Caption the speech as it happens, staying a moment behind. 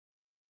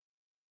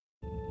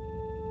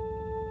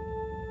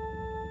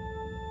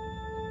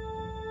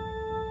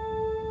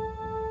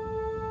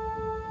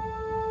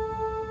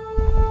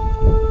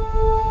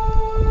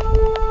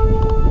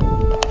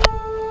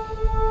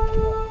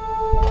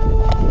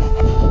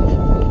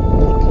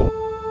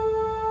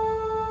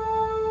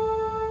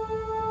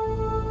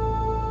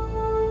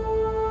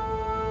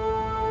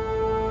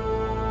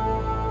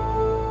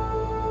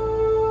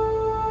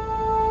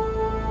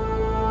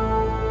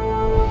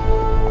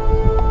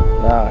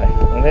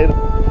need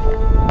 50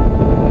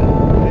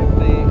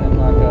 and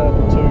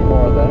like 2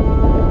 more of them.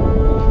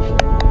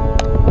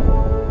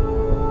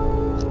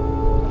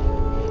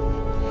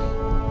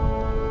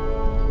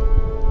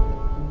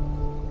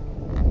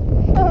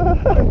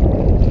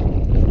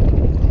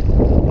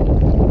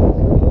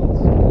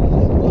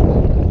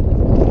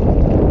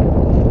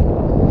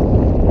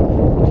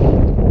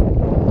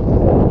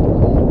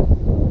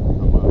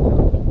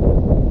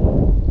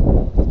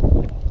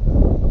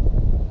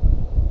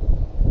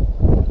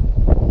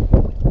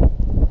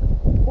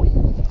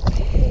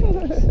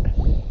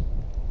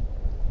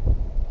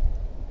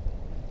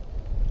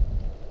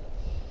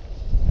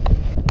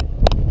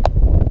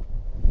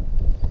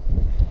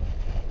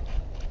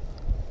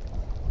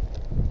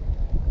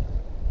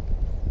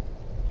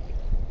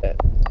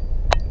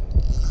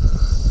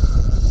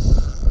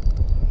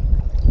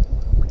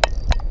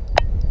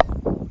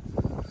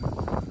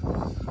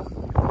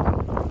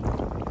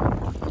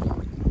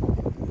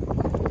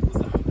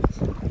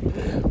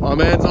 My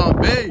man's on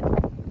me. Do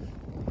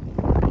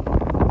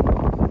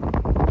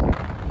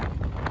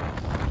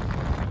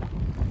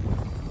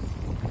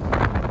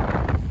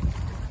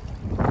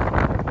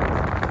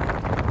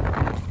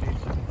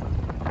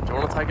you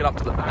want to take it up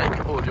to the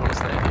bank or do you want to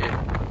stand here?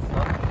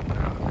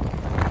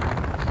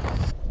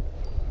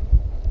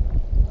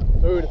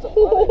 Dude, it's a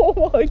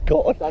Oh my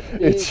god,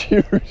 it's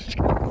huge.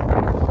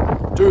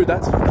 Dude,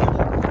 that's...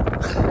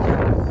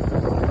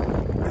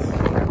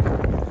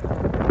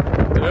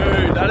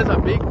 Dude, that is a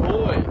big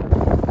boy.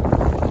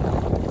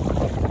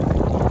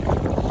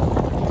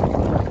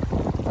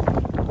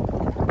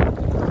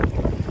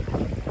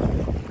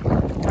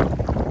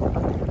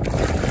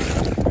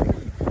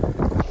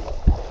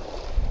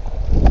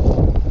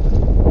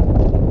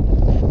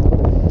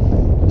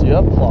 Do you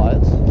have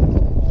pliers?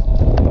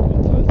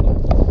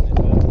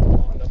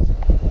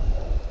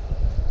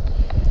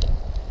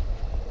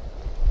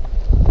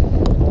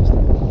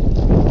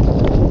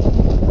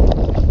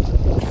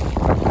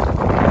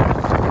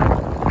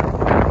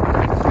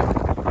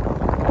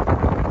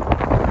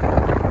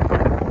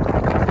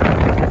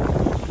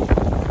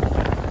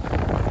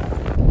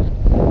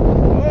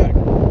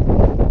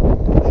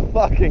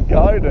 Fucking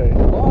go, dude.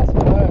 Nice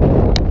work.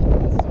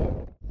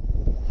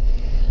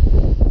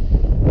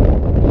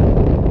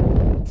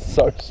 It's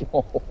so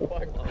small.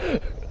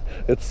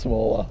 It's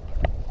smaller.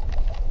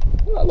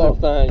 That little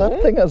thing.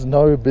 That thing has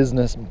no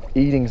business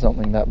eating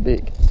something that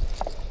big.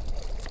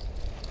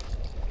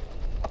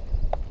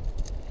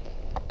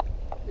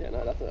 Yeah,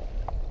 no, that's a...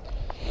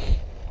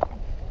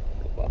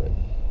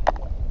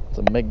 It's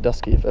a Meg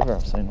Dusky if ever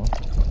I've seen one.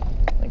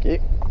 Thank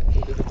you.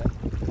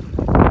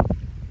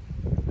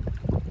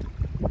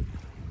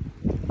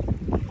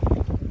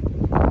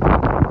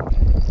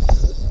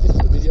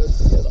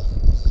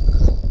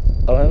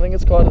 I don't think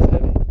it's quite as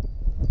heavy.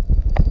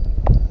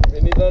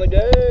 Vinny's on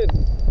again.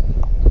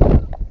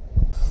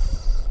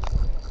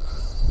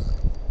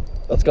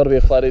 That's got to be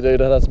a flatty, dude.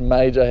 That has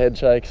major head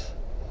shakes.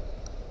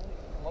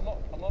 I'm not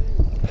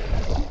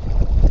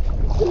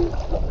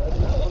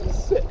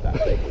set that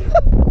thing.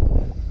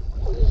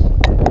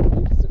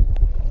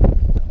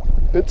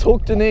 It's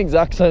hooked in the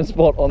exact same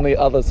spot on the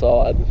other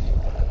side.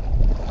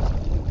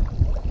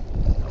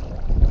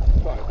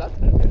 Bro, that's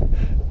heavy.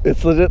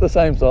 It's legit the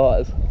same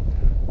size.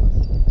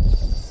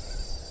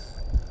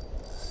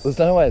 There's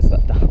no way it's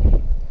that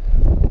dumb.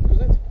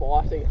 Because it's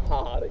fighting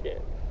hard again.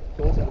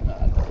 Yours are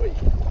bad. Sweet.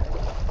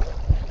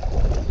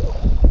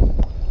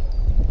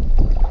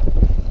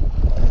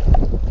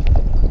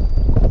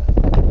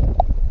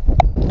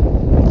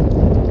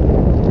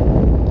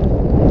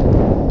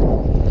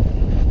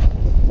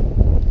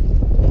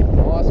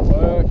 Nice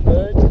work,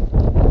 dude.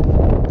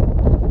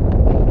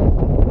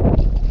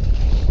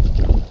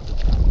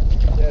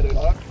 Yeah, dude.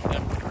 Yep.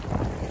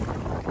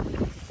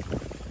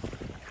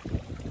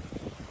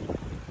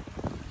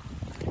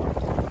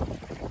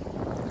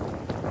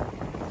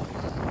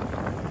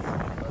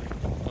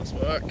 Nice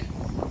work.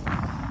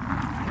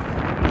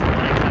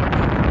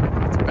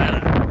 It's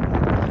better.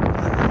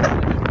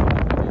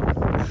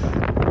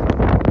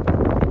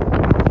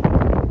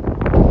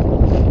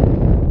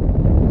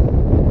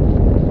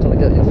 Trying to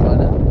get your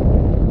phone out.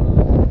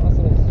 Nice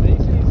little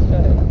species,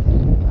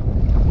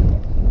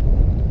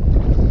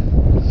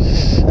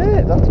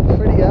 Shit, that's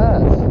pretty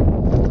ass.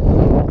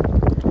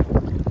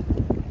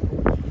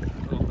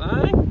 Little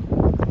thing.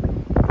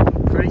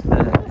 Pretty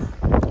thing.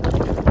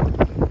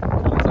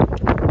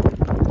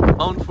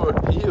 On for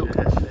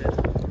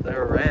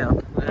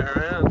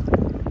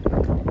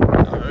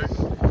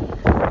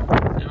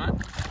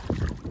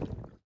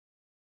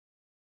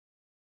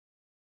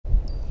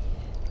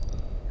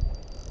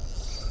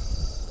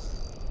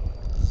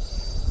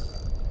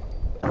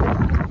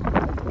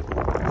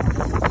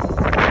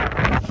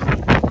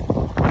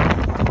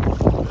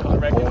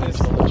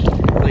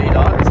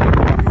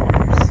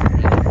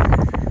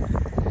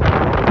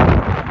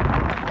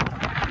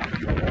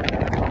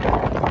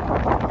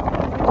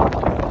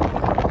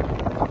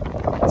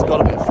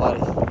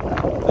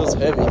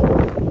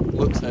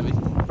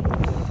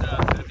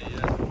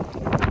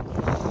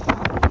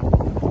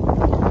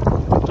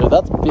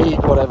that's big,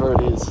 whatever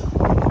it is.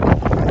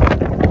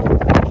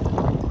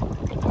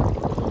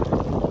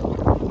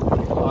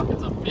 Fuck,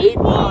 it's a big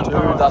one.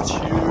 Dude, that's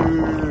huge.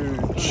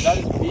 Dude, that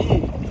is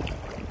big.